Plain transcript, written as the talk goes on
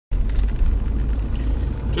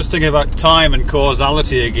Just thinking about time and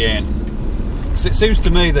causality again. So it seems to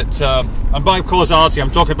me that, and by causality I'm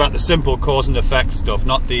talking about the simple cause and effect stuff,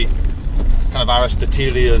 not the kind of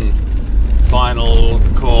Aristotelian final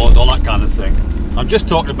cause, all that kind of thing. I'm just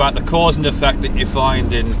talking about the cause and effect that you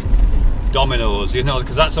find in dominoes, you know,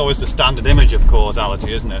 because that's always the standard image of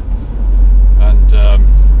causality, isn't it? And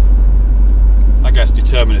I guess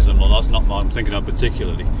determinism, well, that's not what I'm thinking of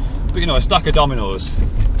particularly. But you know, a stack of dominoes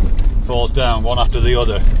falls down one after the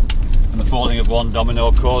other, and the falling of one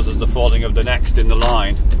domino causes the falling of the next in the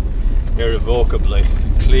line, irrevocably,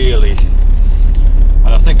 clearly. And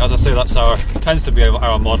I think, as I say, that's tends to be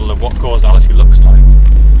our model of what causality looks like.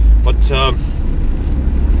 But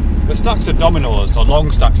the stacks of dominoes, or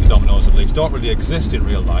long stacks of dominoes at least, don't really exist in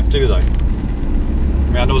real life, do they? I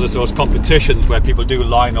mean, I know there's those competitions where people do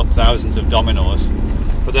line up thousands of dominoes,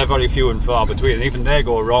 but they're very few and far between, and even they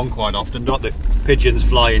go wrong quite often, don't they? Pigeons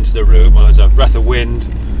fly into the room, or there's a breath of wind,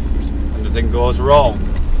 and the thing goes wrong.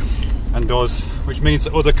 And which means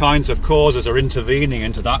that other kinds of causes are intervening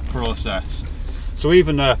into that process. So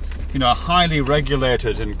even a highly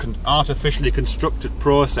regulated and artificially constructed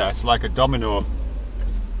process like a domino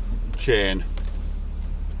chain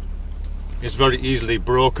is very easily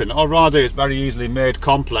broken, or rather it's very easily made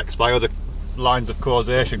complex by other lines of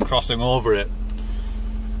causation crossing over it.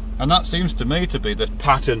 And that seems to me to be the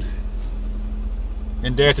pattern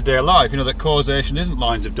in day-to-day life, you know, that causation isn't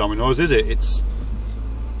lines of dominoes, is it?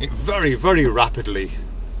 It very, very rapidly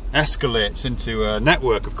escalates into a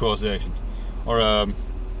network of causation, or a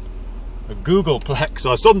Googleplex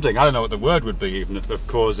or something. I don't know what the word would be even of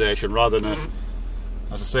causation, rather than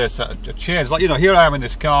as I say, a set of chains. Like, you know, here I am in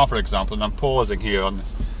this car, for example, and I'm pausing here on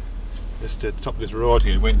this top of this road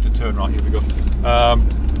here, waiting to turn right. Here we go.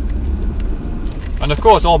 And of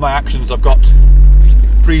course, all my actions, I've got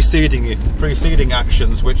preceding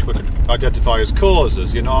actions which we could identify as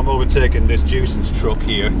causes. You know, I'm overtaking this juicens truck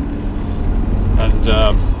here, and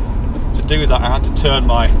to do that I had to turn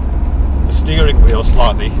the steering wheel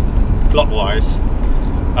slightly clockwise,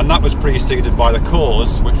 and that was preceded by the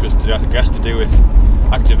cause, which was, I guess, to do with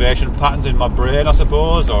activation patterns in my brain, I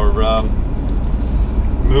suppose, or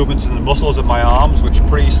movements in the muscles of my arms, which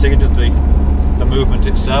preceded the movement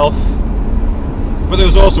itself. But there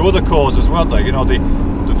was also other causes, weren't there? You know, the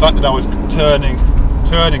fact that I was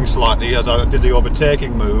turning slightly as I did the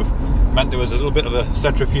overtaking move meant there was a little bit of a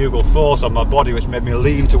centrifugal force on my body, which made me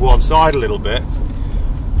lean to one side a little bit,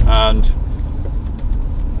 and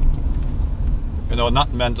you know, and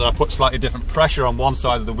that meant that I put slightly different pressure on one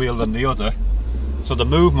side of the wheel than the other, so the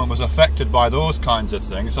movement was affected by those kinds of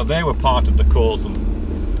things. So they were part of the causal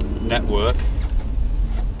network.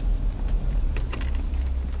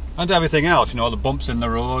 And everything else, you know, the bumps in the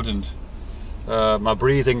road, and my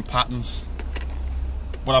breathing patterns,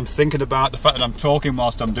 what I'm thinking about, the fact that I'm talking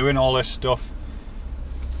whilst I'm doing all this stuff,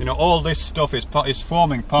 you know, all this stuff is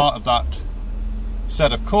forming part of that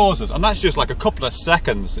set of causes. And that's just like a couple of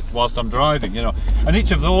seconds whilst I'm driving, you know. And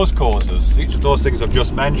each of those causes, each of those things I've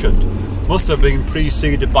just mentioned, must have been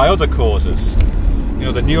preceded by other causes. You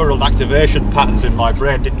know, the neural activation patterns in my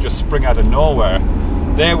brain didn't just spring out of nowhere.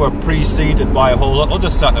 They were preceded by a whole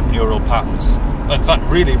other set of neural patterns. In fact,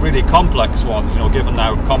 really, really complex ones, you know, given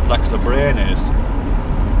how complex the brain is.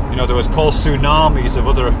 You know, there was whole tsunamis of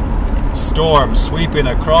other storms sweeping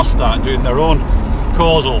across that, doing their own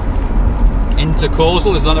causal,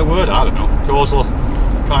 intercausal, is that a word? I don't know. Causal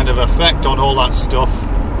kind of effect on all that stuff.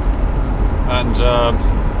 And,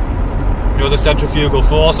 you know, the centrifugal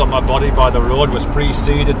force on my body by the road was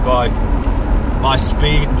preceded by my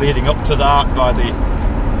speed leading up to that, by the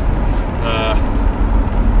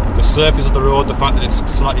surface of the road, the fact that it's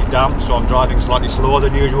slightly damp, so I'm driving slightly slower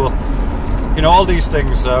than usual. You know, all these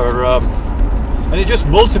things are, and it just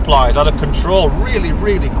multiplies out of control really,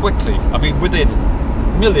 really quickly. I mean, within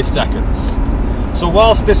milliseconds. So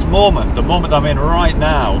whilst this moment, the moment I'm in right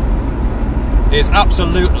now, is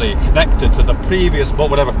absolutely connected to the previous, but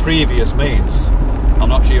whatever previous means. I'm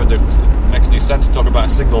not sure if it makes any sense to talk about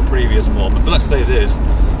a single previous moment, but let's say it is.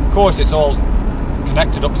 Of course, it's all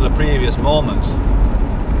connected up to the previous moment.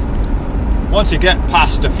 Once you get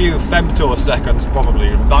past a few femtoseconds, probably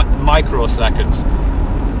microseconds,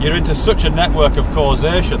 you're into such a network of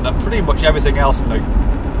causation that pretty much everything else in the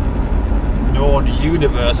known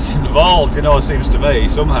universe is involved, you know, it seems to me,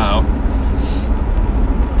 somehow.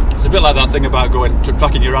 It's a bit like that thing about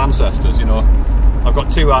tracking your ancestors, you know. I've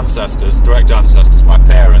got two ancestors, direct ancestors, my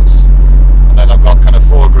parents, and then I've got kind of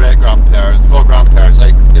four grandparents.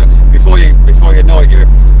 Like, you know, before you know it, you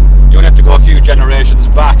only have to go a few generations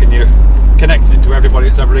back and you're connected to everybody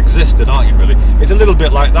that's ever existed, aren't you, really? It's a little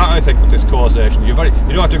bit like that, I think, with this causation. You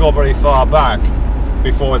don't have to go very far back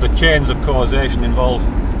before the chains of causation involve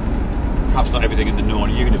perhaps not everything in the known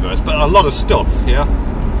universe, but a lot of stuff, yeah?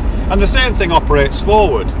 And the same thing operates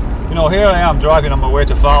forward. You know, here I am driving on my way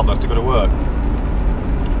to Falmouth to go to work,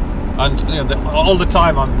 and you know, all the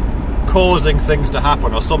time I'm causing things to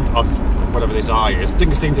happen, or whatever this I is,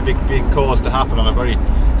 things seem to be being caused to happen on a very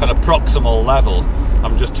kind of proximal level.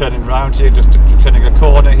 I'm just turning around here, just turning a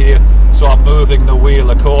corner here, so I'm moving the wheel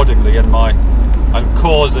accordingly, and I'm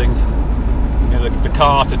causing, you know,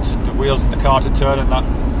 the wheels in the car to turn, and that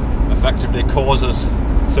effectively causes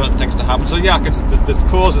certain things to happen. So yeah, there's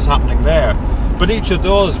causes happening there, but each of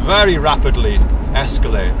those very rapidly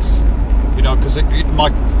escalates. You know, because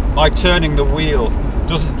my turning the wheel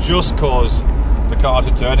doesn't just cause the car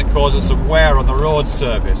to turn, it causes some wear on the road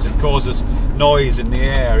surface, it causes noise in the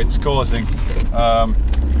air, it's causing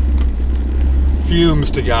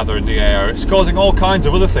fumes to gather in the air, it's causing all kinds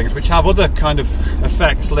of other things which have other kind of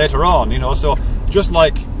effects later on, you know. So just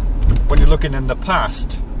like when you're looking in the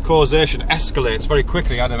past, causation escalates very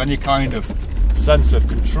quickly out of any kind of sense of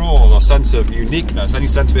control or sense of uniqueness, any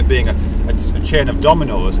sense of it being a chain of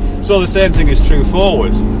dominoes. So the same thing is true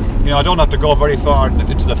forward. You know, I don't have to go very far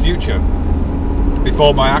into the future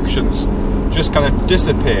before my actions just kind of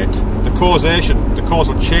dissipate. The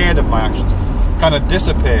causal chain of my actions kind of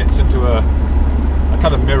dissipates into a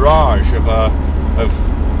kind of mirage of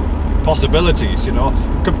possibilities, you know,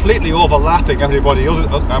 completely overlapping everybody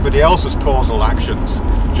else's causal actions,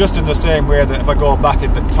 just in the same way that if I go back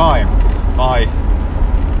into time,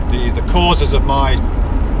 the causes of my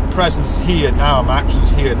presence here now, my actions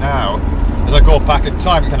here now, as I go back in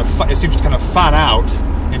time, it seems to kind of fan out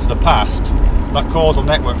into the past. That causal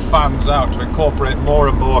network fans out to incorporate more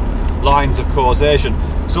and more lines of causation.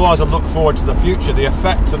 So as I look forward to the future, the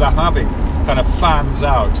effects that I'm having kind of fans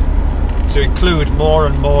out to include more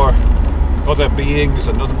and more other beings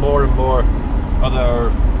and more and more other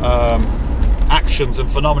actions and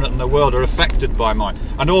phenomena in the world are affected by mine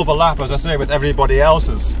and overlap, as I say, with everybody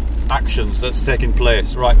else's actions that's taking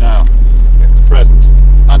place right now, in the present,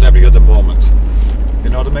 and every other moment. You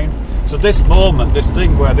know what I mean? So this moment, this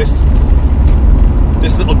thing where this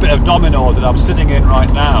little bit of domino that I'm sitting in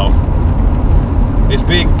right now is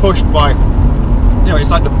being pushed by, you know,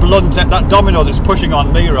 it's like the blunt end, that domino that's pushing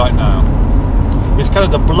on me right now is kind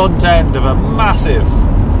of the blunt end of a massive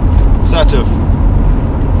set of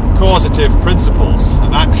causative principles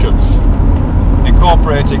and actions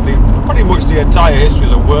incorporating pretty much the entire history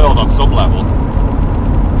of the world on some level.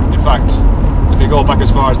 In fact, if you go back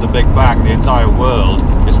as far as the Big Bang, the entire world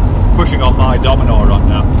is pushing on my domino right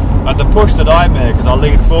now. And the push that I make as I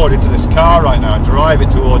lean forward into this car right now and drive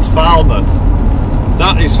it towards Falmouth,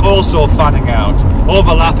 that is also fanning out,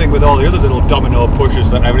 overlapping with all the other little domino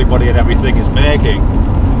pushes that everybody and everything is making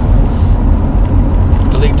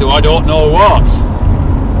to lead to I don't know what.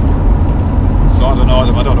 So I don't know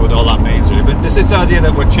what all that means really, but this idea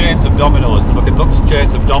that we're chains of dominoes and we can look at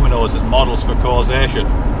chains of dominoes as models for causation,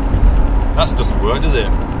 that doesn't work, does it?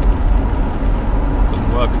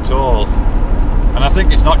 Doesn't work at all. And I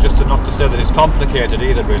think it's not just enough to say that it's complicated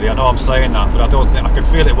either, really. I know I'm saying that, but I don't think I can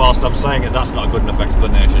feel it whilst I'm saying it. That's not a good enough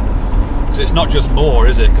explanation, because it's not just more,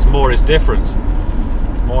 is it? Because more is different.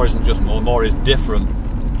 More isn't just more. More is different.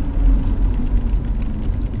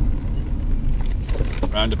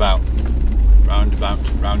 Roundabout, roundabout,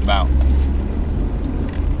 roundabout.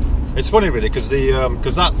 It's funny, really, because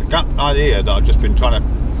that idea that I've just been trying to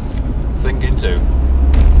think into,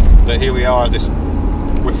 that here we are at this.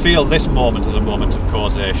 We feel this moment as a moment of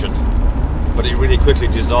causation, but it really quickly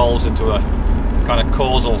dissolves into a kind of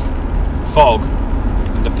causal fog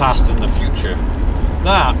in the past and the future.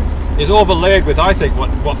 That is overlaid with, I think,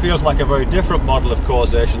 what feels like a very different model of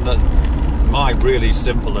causation that my really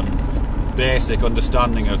simple and basic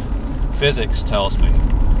understanding of physics tells me.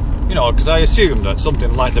 You know, because I assume that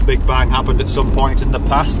something like the Big Bang happened at some point in the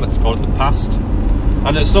past, let's call it the past,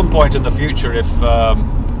 and at some point in the future, if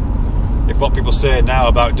what people say now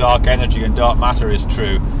about dark energy and dark matter is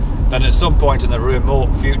true, then at some point in the remote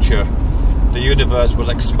future the universe will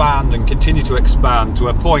expand and continue to expand to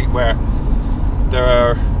a point where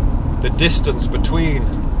the distance between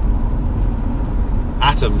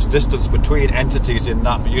atoms, distance between entities in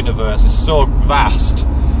that universe is so vast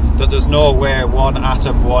that there's no way one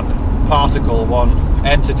atom, one particle, one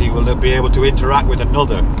entity will be able to interact with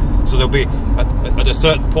another. So there'll be, at a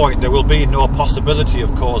certain point, there will be no possibility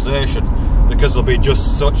of causation, because there'll be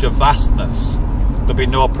just such a vastness. There'll be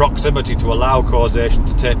no proximity to allow causation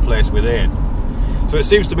to take place within. So it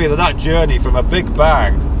seems to me that journey from a Big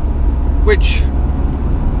Bang, which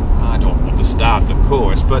I don't understand, of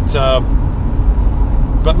course, but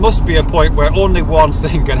but must be a point where only one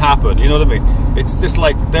thing can happen. You know what I mean? It's just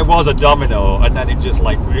like there was a domino and then it just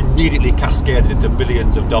like immediately cascaded into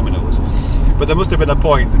billions of dominoes. But there must have been a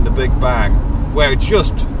point in the Big Bang where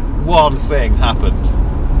just one thing happened.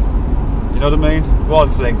 You know what I mean? One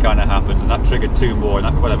thing kind of happened and that triggered two more and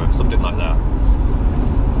that, whatever, something like that.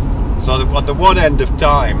 So at the one end of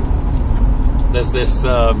time there's this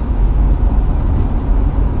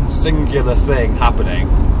singular thing happening,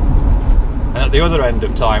 and at the other end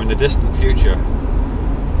of time, in the distant future,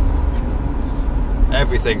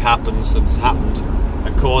 everything happens and has happened,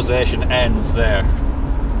 and causation ends there. You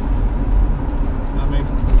know what I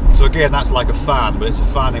mean? So again, that's like a fan, but it's a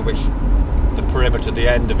fan in which the perimeter, the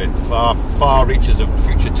end of it, the far reaches of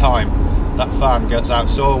future time, that fan gets out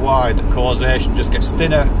so wide that causation just gets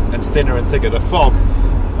thinner and thinner and thicker. The fog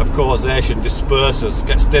of causation disperses,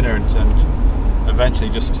 gets thinner and eventually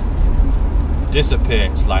just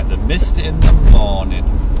dissipates like the mist in the morning.